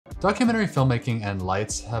Documentary filmmaking and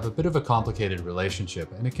lights have a bit of a complicated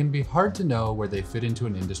relationship, and it can be hard to know where they fit into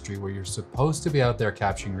an industry where you're supposed to be out there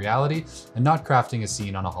capturing reality and not crafting a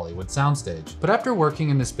scene on a Hollywood soundstage. But after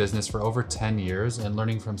working in this business for over 10 years and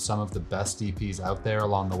learning from some of the best DPs out there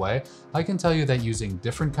along the way, I can tell you that using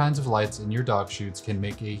different kinds of lights in your doc shoots can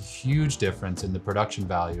make a huge difference in the production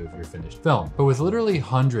value of your finished film. But with literally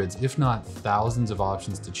hundreds, if not thousands of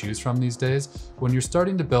options to choose from these days, when you're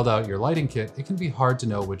starting to build out your lighting kit, it can be hard to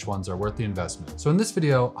know which ones are worth the investment. So in this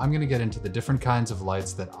video, I'm gonna get into the different kinds of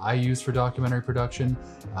lights that I use for documentary production,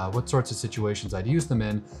 what sorts of situations I'd use them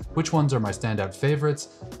in, which ones are my standout favorites,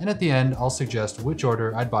 and at the end, I'll suggest which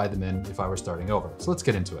order I'd buy them in if I were starting over. So let's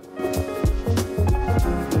get into it.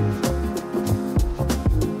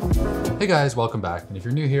 Hey guys, welcome back. And if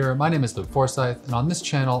you're new here, my name is Luke Forsyth, and on this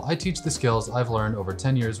channel, I teach the skills I've learned over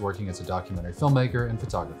 10 years working as a documentary filmmaker and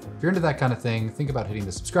photographer. If you're into that kind of thing, think about hitting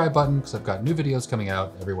the subscribe button because I've got new videos coming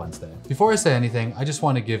out every Wednesday. Before I say anything, I just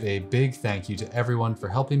want to give a big thank you to everyone for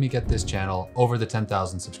helping me get this channel over the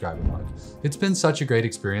 10,000 subscriber mark. It's been such a great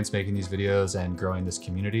experience making these videos and growing this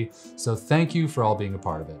community, so thank you for all being a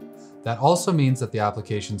part of it. That also means that the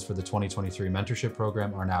applications for the 2023 mentorship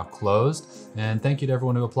program are now closed, and thank you to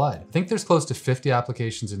everyone who applied. I think there's close to 50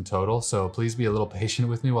 applications in total, so please be a little patient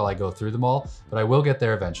with me while I go through them all, but I will get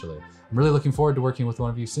there eventually. I'm really looking forward to working with one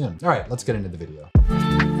of you soon. All right, let's get into the video.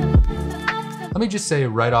 Let me just say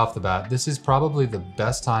right off the bat, this is probably the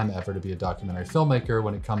best time ever to be a documentary filmmaker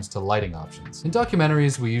when it comes to lighting options. In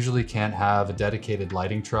documentaries, we usually can't have a dedicated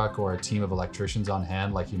lighting truck or a team of electricians on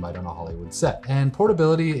hand like you might on a Hollywood set. And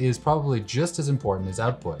portability is probably just as important as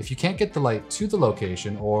output. If you can't get the light to the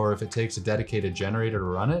location, or if it takes a dedicated generator to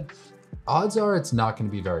run it, odds are it's not going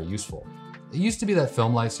to be very useful. It used to be that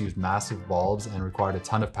film lights used massive bulbs and required a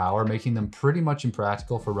ton of power, making them pretty much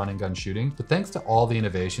impractical for run and gun shooting. But thanks to all the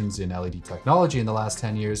innovations in LED technology in the last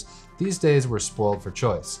 10 years, these days we're spoiled for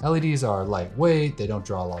choice. LEDs are lightweight, they don't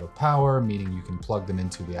draw a lot of power, meaning you can plug them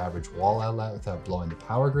into the average wall outlet without blowing the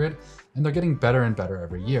power grid, and they're getting better and better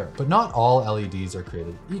every year. But not all LEDs are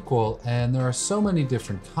created equal, and there are so many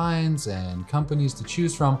different kinds and companies to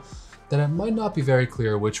choose from that it might not be very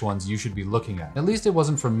clear which ones you should be looking at. At least it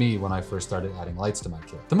wasn't for me when I first started adding lights to my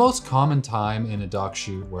kit. The most common time in a doc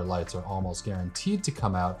shoot where lights are almost guaranteed to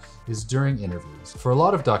come out is during interviews. For a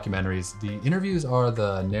lot of documentaries, the interviews are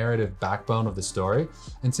the narrative backbone of the story,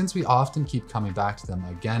 and since we often keep coming back to them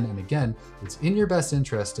again and again, it's in your best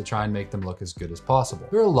interest to try and make them look as good as possible.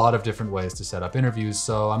 There are a lot of different ways to set up interviews,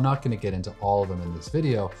 so I'm not going to get into all of them in this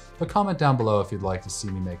video, but comment down below if you'd like to see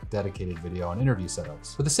me make a dedicated video on interview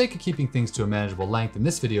setups. For the sake of keeping things to a manageable length in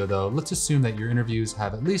this video though, let's assume that your interviews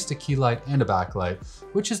have at least a Keylight and a backlight,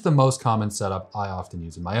 which is the most common setup I often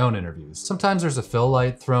use in my own interviews. Sometimes there's a fill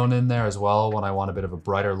light thrown in there as well when I want a bit of a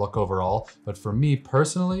brighter look overall, but for me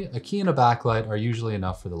personally, a key and a backlight are usually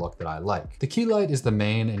enough for the look that I like. The Keylight is the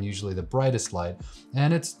main and usually the brightest light,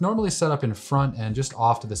 and it's normally set up in front and just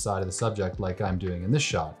off to the side of the subject like I'm doing in this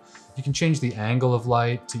shot. You can change the angle of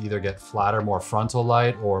light to either get flatter, more frontal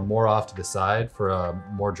light, or more off to the side for a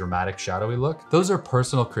more dramatic, shadowy look. Those are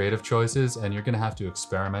personal creative choices, and you're gonna have to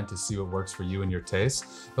experiment to see what works for you and your taste.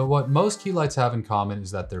 But what most key lights have in common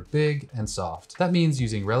is that they're big and soft. That means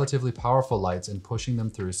using relatively powerful lights and pushing them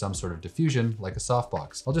through some sort of diffusion, like a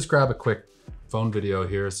softbox. I'll just grab a quick phone video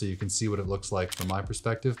here so you can see what it looks like from my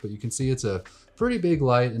perspective, but you can see it's a pretty big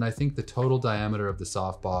light, and I think the total diameter of the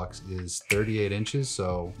softbox is 38 inches,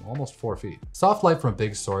 so almost 4 feet. Soft light from a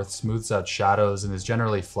big source smooths out shadows and is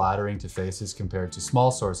generally flattering to faces compared to small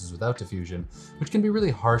sources without diffusion, which can be really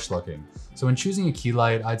harsh looking. So when choosing a key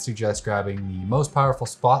light, I'd suggest grabbing the most powerful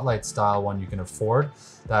spotlight style one you can afford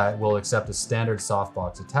that will accept a standard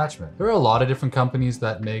softbox attachment. There are a lot of different companies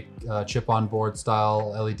that make chip on board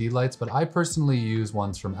style LED lights, but I personally use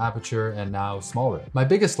ones from Aperture and now SmallRig. My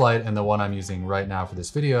biggest light, and the one I'm using right now for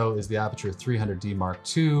this video, is the Aperture 300D Mark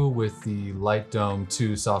II with the Light Dome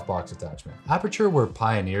 2 softbox attachment. Aperture were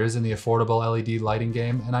pioneers in the affordable LED lighting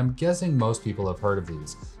game, and I'm guessing most people have heard of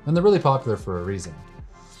these, and they're really popular for a reason.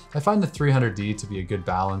 I find the 300D to be a good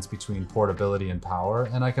balance between portability and power,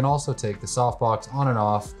 and I can also take the softbox on and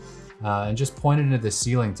off and just point it into the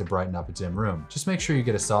ceiling to brighten up a dim room. Just make sure you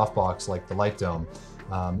get a softbox like the Light Dome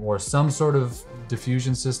or some sort of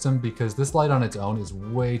diffusion system, because this light on its own is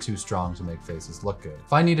way too strong to make faces look good.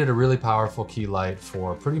 If I needed a really powerful key light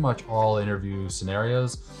for pretty much all interview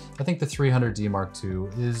scenarios, I think the 300D Mark II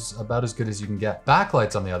is about as good as you can get.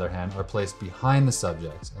 Backlights, on the other hand, are placed behind the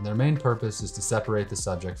subject, and their main purpose is to separate the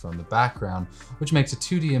subject from the background, which makes a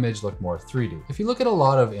 2D image look more 3D. If you look at a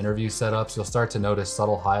lot of interview setups, you'll start to notice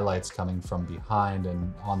subtle highlights coming from behind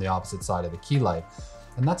and on the opposite side of the key light.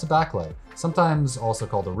 and that's a backlight, sometimes also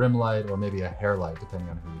called a rim light or maybe a hair light depending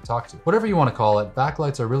on who you talk to. Whatever you want to call it,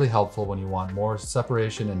 backlights are really helpful when you want more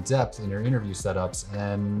separation and depth in your interview setups,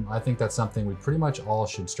 and I think that's something we pretty much all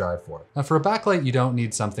should strive for. Now for a backlight, you don't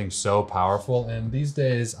need something so powerful, and these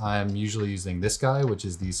days I'm usually using this guy, which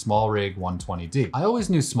is the SmallRig 120D. I always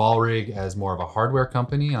knew SmallRig as more of a hardware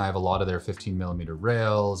company, and I have a lot of their 15mm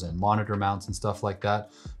rails and monitor mounts and stuff like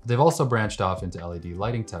that, but they've also branched off into LED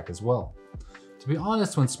lighting tech as well. To be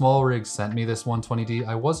honest, when SmallRig sent me this 120D,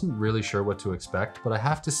 I wasn't really sure what to expect, but I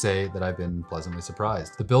have to say that I've been pleasantly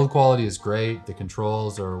surprised. The build quality is great, the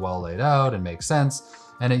controls are well laid out and make sense,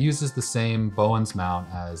 and it uses the same Bowens mount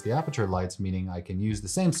as the aperture lights, meaning I can use the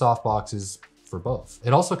same softboxes for both.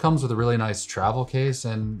 It also comes with a really nice travel case,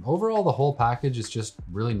 and overall the whole package is just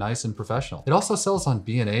really nice and professional. It also sells on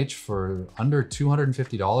B&H for under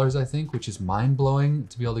 $250, I think, which is mind-blowing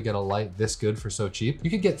to be able to get a light this good for so cheap. You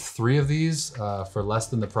could get 3 of these for less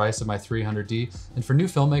than the price of my 300D, and for new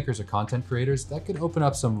filmmakers or content creators, that could open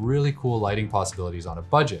up some really cool lighting possibilities on a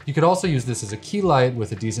budget. You could also use this as a Keylight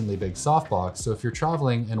with a decently big softbox, so if you're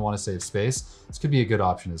traveling and want to save space, this could be a good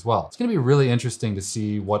option as well. It's going to be really interesting to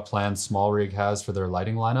see what plans SmallRig has for their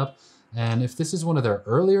lighting lineup, and if this is one of their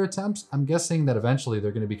earlier attempts, I'm guessing that eventually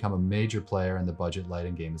they're going to become a major player in the budget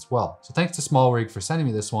lighting game as well. So thanks to SmallRig for sending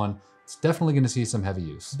me this one. It's definitely going to see some heavy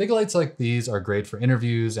use. Big lights like these are great for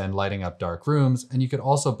interviews and lighting up dark rooms, and you could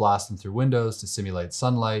also blast them through windows to simulate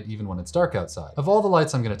sunlight even when it's dark outside. Of all the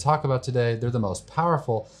lights I'm going to talk about today, they're the most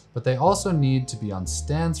powerful, but they also need to be on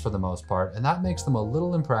stands for the most part, and that makes them a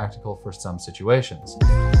little impractical for some situations.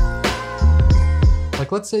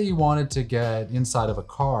 Like let's say you wanted to get inside of a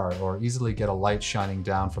car or easily get a light shining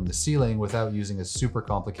down from the ceiling without using a super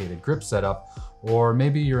complicated grip setup, or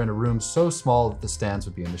maybe you're in a room so small that the stands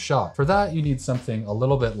would be in the shot. For that, you need something a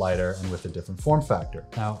little bit lighter and with a different form factor.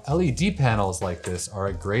 Now, LED panels like this are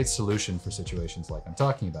a great solution for situations like I'm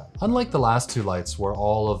talking about. Unlike the last 2 lights where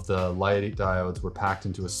all of the light diodes were packed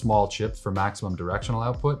into a small chip for maximum directional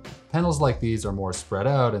output, panels like these are more spread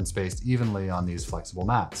out and spaced evenly on these flexible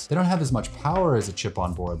mats. They don't have as much power as a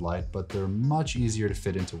chip-on-board light, but they're much easier to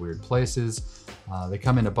fit into weird places. They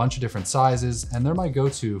come in a bunch of different sizes, and they're my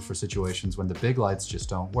go-to for situations when the big lights just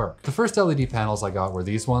don't work. The first LED panels I got were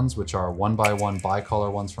these ones, which are 1x1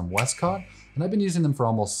 bicolor ones from Westcott, and I've been using them for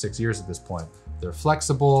almost 6 years at this point. They're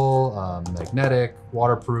flexible, magnetic,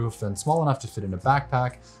 waterproof, and small enough to fit in a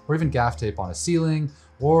backpack, or even gaff tape on a ceiling,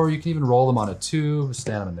 or you can even roll them on a tube,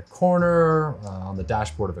 stand them in the corner, on the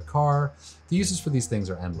dashboard of a car. The uses for these things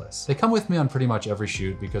are endless. They come with me on pretty much every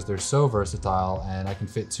shoot because they're so versatile, and I can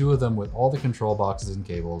fit 2 of them with all the control boxes and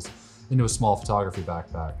cables into a small photography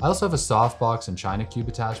backpack. I also have a softbox and China cube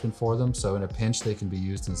attachment for them, so in a pinch they can be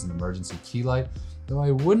used as an emergency key light, though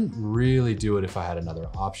I wouldn't really do it if I had another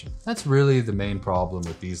option. That's really the main problem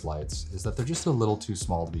with these lights, is that they're just a little too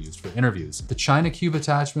small to be used for interviews. The China cube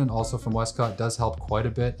attachment, also from Westcott, does help quite a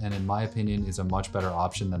bit, and in my opinion is a much better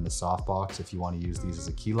option than the softbox if you want to use these as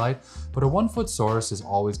a key light, but a 1-foot source is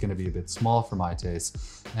always going to be a bit small for my taste,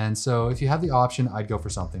 and so if you have the option, I'd go for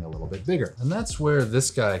something a little bit bigger. And that's where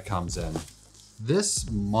this guy comes in. This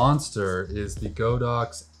monster is the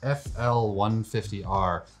Godox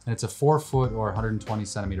FL150R, and it's a 4-foot or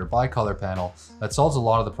 120cm bicolor panel that solves a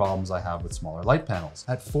lot of the problems I have with smaller light panels.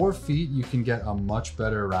 At 4 feet, you can get a much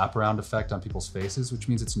better wraparound effect on people's faces, which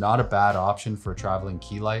means it's not a bad option for a traveling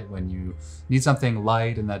key light when you need something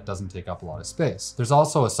light and that doesn't take up a lot of space. There's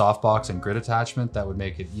also a softbox and grid attachment that would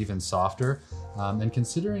make it even softer, and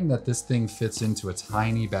considering that this thing fits into a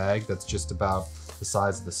tiny bag that's just about the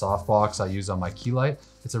size of the softbox I use on my key light,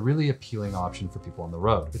 it's a really appealing option for people on the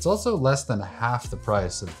road. It's also less than half the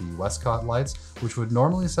price of the Westcott lights, which would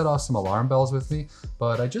normally set off some alarm bells with me,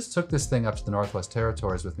 but I just took this thing up to the Northwest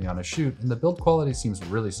Territories with me on a shoot, and the build quality seems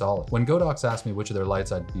really solid. When Godox asked me which of their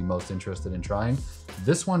lights I'd be most interested in trying,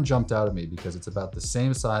 this one jumped out at me because it's about the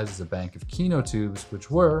same size as a bank of Kino tubes,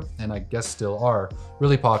 which were, and I guess still are,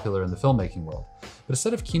 really popular in the filmmaking world. But a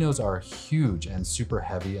set of Kinos are huge and super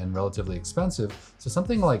heavy and relatively expensive, so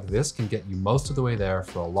something like this can get you most of the way there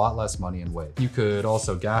for a lot less money and weight. You could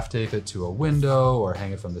also gaff tape it to a window or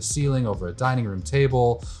hang it from the ceiling over a dining room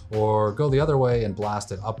table, or go the other way and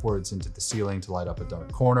blast it upwards into the ceiling to light up a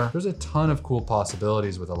dark corner. There's a ton of cool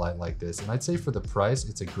possibilities with a light like this, and I'd say for the price,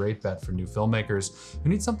 it's a great bet for new filmmakers who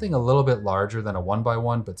need something a little bit larger than a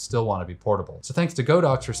 1x1 but still want to be portable. So thanks to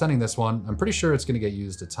Godox for sending this one. I'm pretty sure it's going to get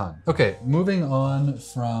used a ton. Okay, moving on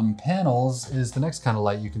from panels is the next kind of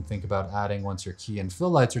light you can think about adding once your key and fill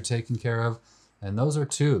lights are taken care of. and those are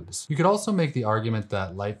tubes. You could also make the argument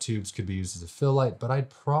that light tubes could be used as a fill light, but I'd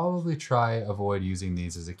probably try avoid using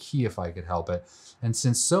these as a key if I could help it. And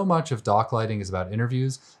since so much of doc lighting is about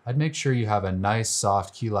interviews, I'd make sure you have a nice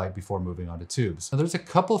soft key light before moving on to tubes. Now there's a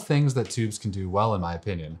couple things that tubes can do well in my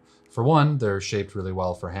opinion. For one, they're shaped really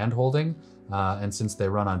well for hand holding. And since they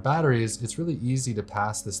run on batteries, it's really easy to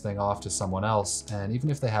pass this thing off to someone else. And even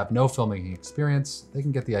if they have no filmmaking experience, they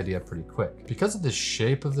can get the idea pretty quick. Because of the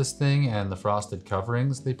shape of this thing and the frosted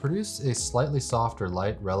coverings, they produce a slightly softer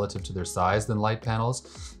light relative to their size than light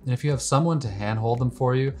panels. And if you have someone to hand hold them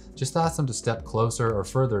for you, just ask them to step closer or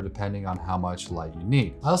further depending on how much light you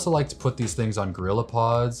need. I also like to put these things on gorilla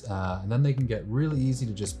pods, and then they can get really easy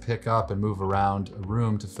to just pick up and move around a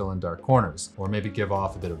room to fill in dark corners, or maybe give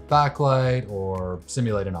off a bit of backlight, or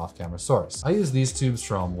simulate an off-camera source. I use these tubes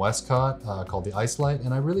from Westcott called the Ice Light,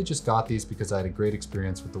 and I really just got these because I had a great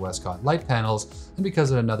experience with the Westcott light panels and because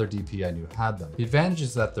of another DP I knew had them. The advantage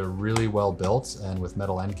is that they're really well built and with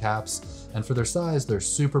metal end caps, and for their size, they're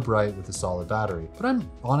super bright with a solid battery. But I'm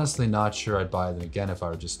honestly not sure I'd buy them again if I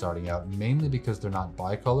were just starting out, mainly because they're not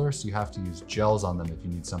bicolor, so you have to use gels on them if you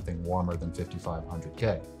need something warmer than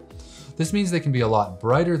 5500K. This means they can be a lot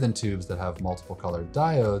brighter than tubes that have multiple colored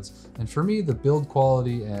diodes, and for me, the build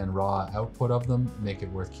quality and raw output of them make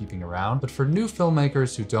it worth keeping around. But for new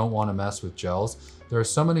filmmakers who don't want to mess with gels, there are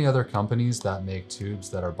so many other companies that make tubes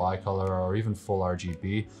that are bicolor or even full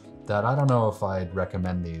RGB that I don't know if I'd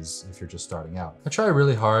recommend these if you're just starting out. I try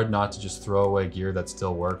really hard not to just throw away gear that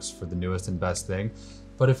still works for the newest and best thing.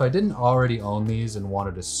 But if I didn't already own these and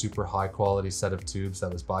wanted a super high quality set of tubes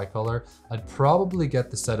that was bicolor, I'd probably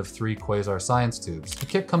get the set of 3 Quasar Science tubes. The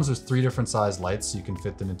kit comes with 3 different size lights so you can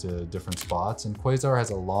fit them into different spots, and Quasar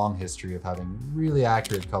has a long history of having really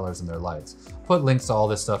accurate colors in their lights. I'll put links to all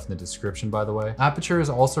this stuff in the description, by the way. Aperture is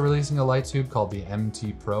also releasing a light tube called the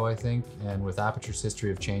MT Pro, I think, and with Aperture's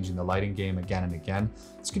history of changing the lighting game again and again,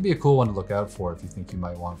 this could be a cool one to look out for if you think you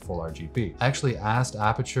might want full RGB. I actually asked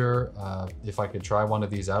Aperture if I could try one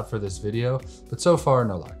of these out for this video, but so far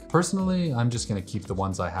no luck. Personally, I'm just gonna keep the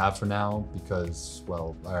ones I have for now because,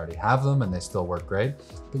 well, I already have them and they still work great,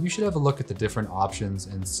 but you should have a look at the different options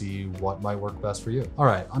and see what might work best for you. All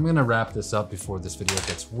right, I'm gonna wrap this up before this video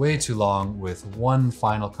gets way too long with one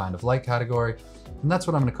final kind of light category, and that's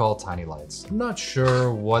what I'm gonna call tiny lights. I'm not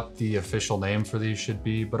sure what the official name for these should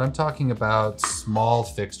be, but I'm talking about small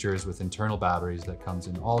fixtures with internal batteries that comes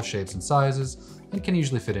in all shapes and sizes and can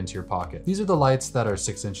usually fit into your pocket. These are the lights that are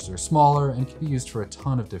 6 inches or smaller and can be used for a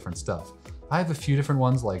ton of different stuff. I have a few different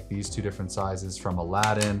ones like these 2 different sizes from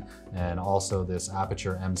Aladdin and also this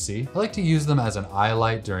Aperture MC. I like to use them as an eye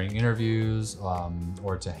light during interviews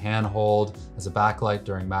or to handhold as a backlight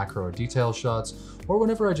during macro or detail shots, or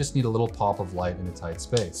whenever I just need a little pop of light in a tight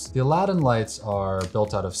space. The Aladdin lights are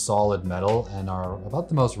built out of solid metal and are about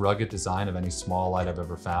the most rugged design of any small light I've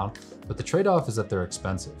ever found, but the trade-off is that they're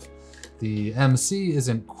expensive. The MC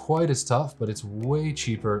isn't quite as tough, but it's way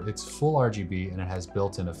cheaper, it's full RGB, and it has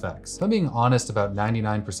built-in effects. If I'm being honest, about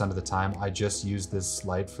 99% of the time, I just use this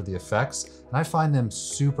light for the effects, and I find them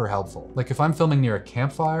super helpful. Like if I'm filming near a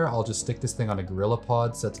campfire, I'll just stick this thing on a gorilla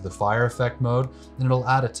pod set to the fire effect mode, and it'll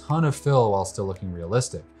add a ton of fill while still looking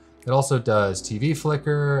realistic. It also does TV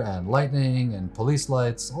flicker and lightning and police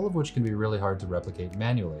lights, all of which can be really hard to replicate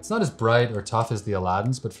manually. It's not as bright or tough as the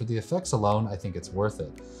Aladdin's, but for the effects alone, I think it's worth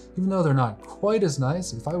it. Even though they're not quite as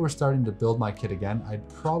nice, if I were starting to build my kit again, I'd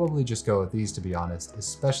probably just go with these to be honest,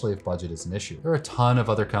 especially if budget is an issue. There are a ton of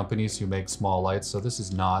other companies who make small lights, so this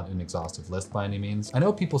is not an exhaustive list by any means. I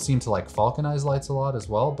know people seem to like Falconized lights a lot as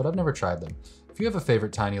well, but I've never tried them. If you have a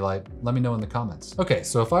favorite tiny light, let me know in the comments. Okay,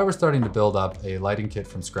 so if I were starting to build up a lighting kit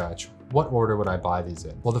from scratch, what order would I buy these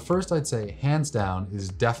in? Well, the first I'd say, hands down, is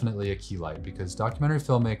definitely a Keylight because documentary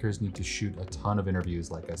filmmakers need to shoot a ton of interviews,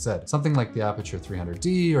 like I said. Something like the Aperture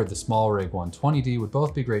 300D or the SmallRig 120D would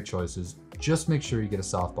both be great choices. Just make sure you get a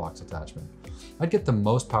softbox attachment. I'd get the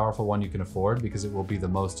most powerful one you can afford because it will be the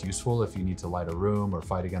most useful if you need to light a room or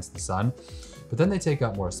fight against the sun. But then they take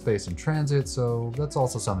up more space in transit, so that's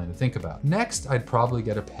also something to think about. Next, I'd probably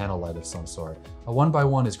get a panel light of some sort. A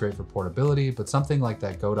 1x1 is great for portability, but something like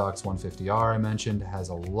that Godox 150R I mentioned has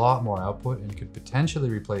a lot more output and could potentially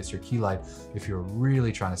replace your Keylight if you're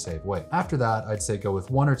really trying to save weight. After that, I'd say go with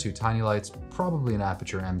 1 or 2 tiny lights, probably an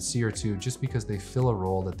Aperture MC or 2, just because they fill a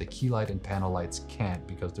role that the Keylight and panel lights can't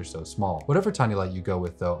because they're so small. Whatever tiny light you go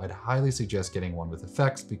with though, I'd highly suggest getting one with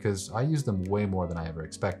effects because I use them way more than I ever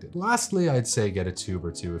expected. Lastly, I'd say get a tube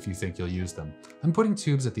or 2 if you think you'll use them. I'm putting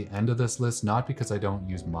tubes at the end of this list not because I don't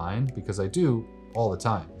use mine, because I do all the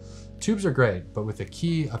time. Tubes are great, but with a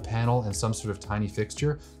key, a panel, and some sort of tiny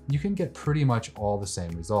fixture, you can get pretty much all the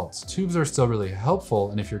same results. Tubes are still really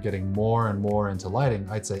helpful, and if you're getting more and more into lighting,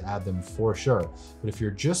 I'd say add them for sure. But if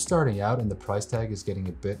you're just starting out and the price tag is getting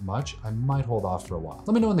a bit much, I might hold off for a while.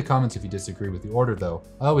 Let me know in the comments if you disagree with the order though.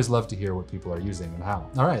 I always love to hear what people are using and how.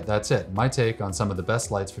 All right, that's it. My take on some of the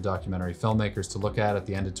best lights for documentary filmmakers to look at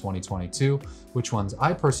the end of 2022, which ones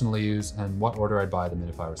I personally use, and what order I'd buy them in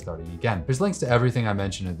if I were starting again. There's links to everything I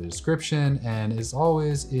mentioned in the description, and as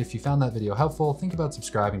always, if you found that video helpful, think about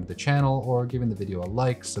subscribing to the channel or giving the video a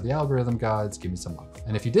like so the algorithm gods give me some love.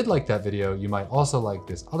 And if you did like that video, you might also like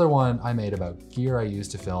this other one I made about gear I use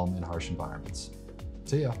to film in harsh environments.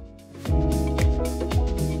 See ya.